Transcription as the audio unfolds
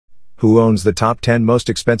Who owns the top 10 most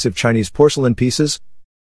expensive Chinese porcelain pieces?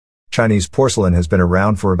 Chinese porcelain has been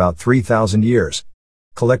around for about 3,000 years.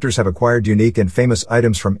 Collectors have acquired unique and famous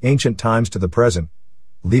items from ancient times to the present,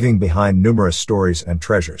 leaving behind numerous stories and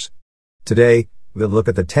treasures. Today, we'll look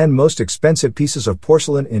at the 10 most expensive pieces of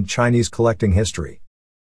porcelain in Chinese collecting history.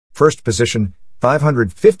 First position,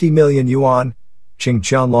 550 million yuan, Qing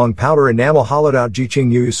Qianlong powder enamel hollowed out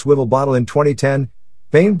Jiqing Yu swivel bottle in 2010,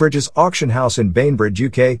 Bainbridge's auction house in Bainbridge,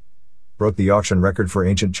 UK, broke the auction record for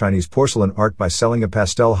ancient Chinese porcelain art by selling a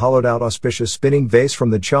pastel hollowed out auspicious spinning vase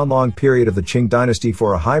from the Qianlong period of the Qing dynasty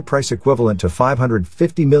for a high price equivalent to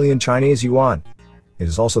 550 million Chinese yuan. It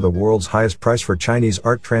is also the world's highest price for Chinese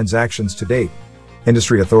art transactions to date.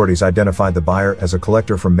 Industry authorities identified the buyer as a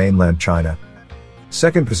collector from mainland China.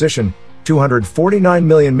 Second position, 249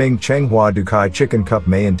 million Ming Chenghua Dukai Chicken Cup.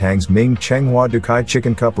 Mayentang's Ming Chenghua Dukai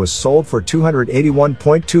Chicken Cup was sold for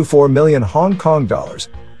 281.24 million Hong Kong dollars,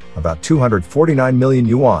 about 249 million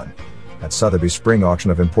yuan, at Sotheby's spring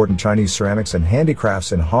auction of important Chinese ceramics and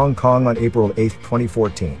handicrafts in Hong Kong on April 8,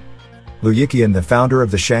 2014. Liu Yiqian, the founder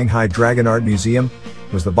of the Shanghai Dragon Art Museum,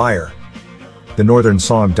 was the buyer. The Northern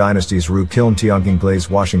Song Dynasty's Ru Kiln Tianqing glazed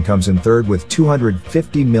washing comes in third with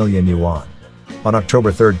 250 million yuan. On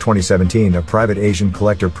October 3, 2017, a private Asian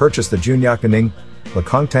collector purchased the Junyakaning Le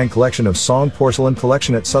Kongtang collection of Song porcelain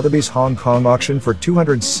collection at Sotheby's Hong Kong auction for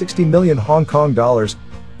 260 million Hong Kong dollars,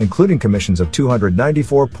 including commissions of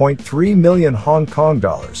 294.3 million Hong Kong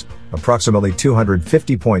dollars, approximately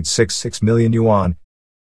 250.66 million yuan.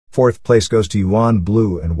 Fourth place goes to Yuan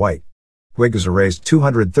Blue and White. Huigaza raised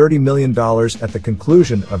 $230 million at the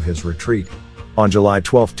conclusion of his retreat. On July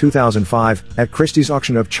 12, 2005, at Christie's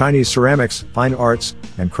auction of Chinese ceramics, fine arts,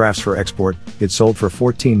 and crafts for export, it sold for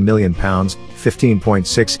 £14 million,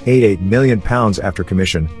 £15.688 million after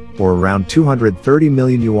commission, or around 230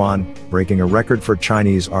 million yuan, breaking a record for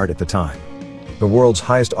Chinese art at the time. The world's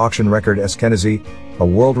highest auction record. Eskenazi, a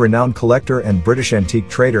world-renowned collector and British antique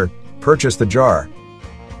trader, purchased the jar.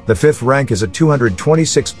 The fifth rank is a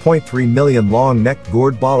 226.3 million long-necked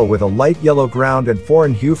gourd bottle with a light yellow ground and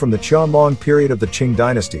foreign hue from the Qianlong period of the Qing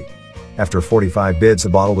dynasty. After 45 bids, the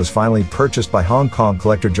bottle was finally purchased by Hong Kong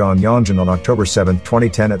collector Zhang Yongjin on October 7,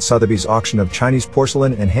 2010 at Sotheby's auction of Chinese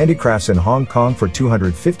porcelain and handicrafts in Hong Kong for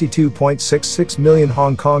 252.66 million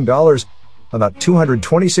Hong Kong dollars, about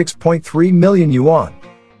 226.3 million yuan.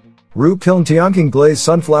 Ru Kiln Tianqing glazed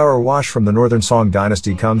sunflower wash from the Northern Song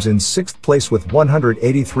dynasty comes in sixth place with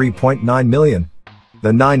 183.9 million. The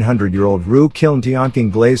 900-year-old Ru Kiln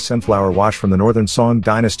Tianqing glazed sunflower wash from the Northern Song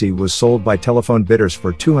dynasty was sold by telephone bidders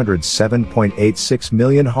for 207.86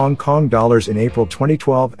 million Hong Kong dollars in April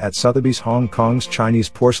 2012 at Sotheby's Hong Kong's Chinese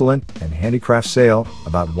porcelain and handicraft sale,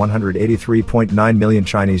 about 183.9 million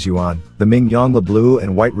Chinese yuan. The Ming Yongla blue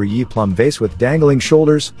and white Ruyi plum vase with dangling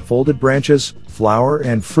shoulders, folded branches, flower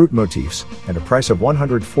and fruit motifs, and a price of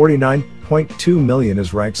 149.2 million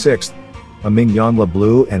is ranked sixth. A Ming Yongla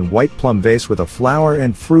blue and white plum vase with a flower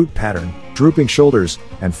and fruit pattern, drooping shoulders,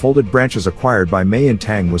 and folded branches acquired by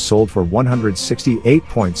Mayentang was sold for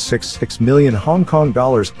 168.66 million Hong Kong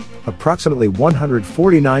dollars, approximately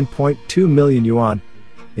 149.2 million yuan,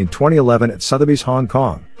 in 2011 at Sotheby's Hong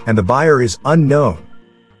Kong, and the buyer is unknown.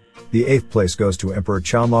 The eighth place goes to Emperor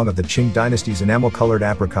Qianlong of the Qing dynasty's enamel-colored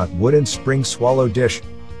apricot wooden spring swallow dish,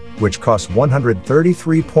 which cost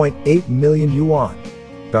 133.8 million yuan.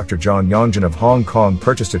 Dr. Zhang Yongjin of Hong Kong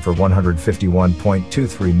purchased it for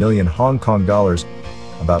 151.23 million Hong Kong dollars,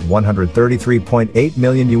 about 133.8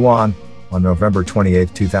 million yuan, on November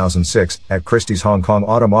 28, 2006, at Christie's Hong Kong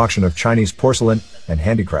autumn auction of Chinese porcelain and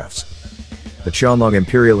handicrafts. The Qianlong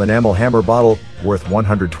Imperial Enamel Hammer Bottle, worth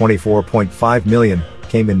 124.5 million,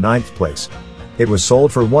 came in ninth place. It was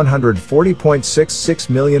sold for 140.66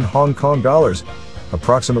 million Hong Kong dollars,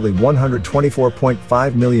 approximately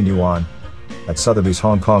 124.5 million yuan, at Sotheby's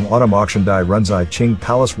Hong Kong autumn auction. Dai Runzai Qing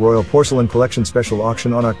Palace Royal Porcelain Collection special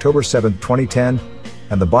auction on October 7, 2010,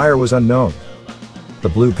 and the buyer was unknown. The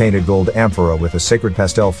blue painted gold amphora with a sacred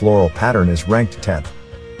pastel floral pattern is ranked 10th.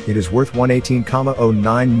 It is worth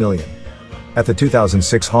 118.09 million. At the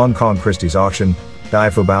 2006 Hong Kong Christie's auction, Dai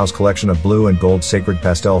Fubao's collection of blue and gold sacred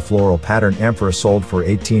pastel floral pattern amphora sold for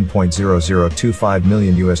 18.0025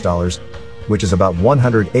 million US dollars, which is about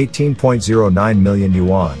 118.09 million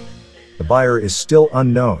yuan. The buyer is still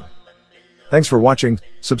unknown. Thanks for watching,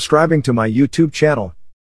 subscribing to my YouTube channel.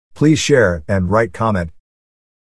 Please share and write comment.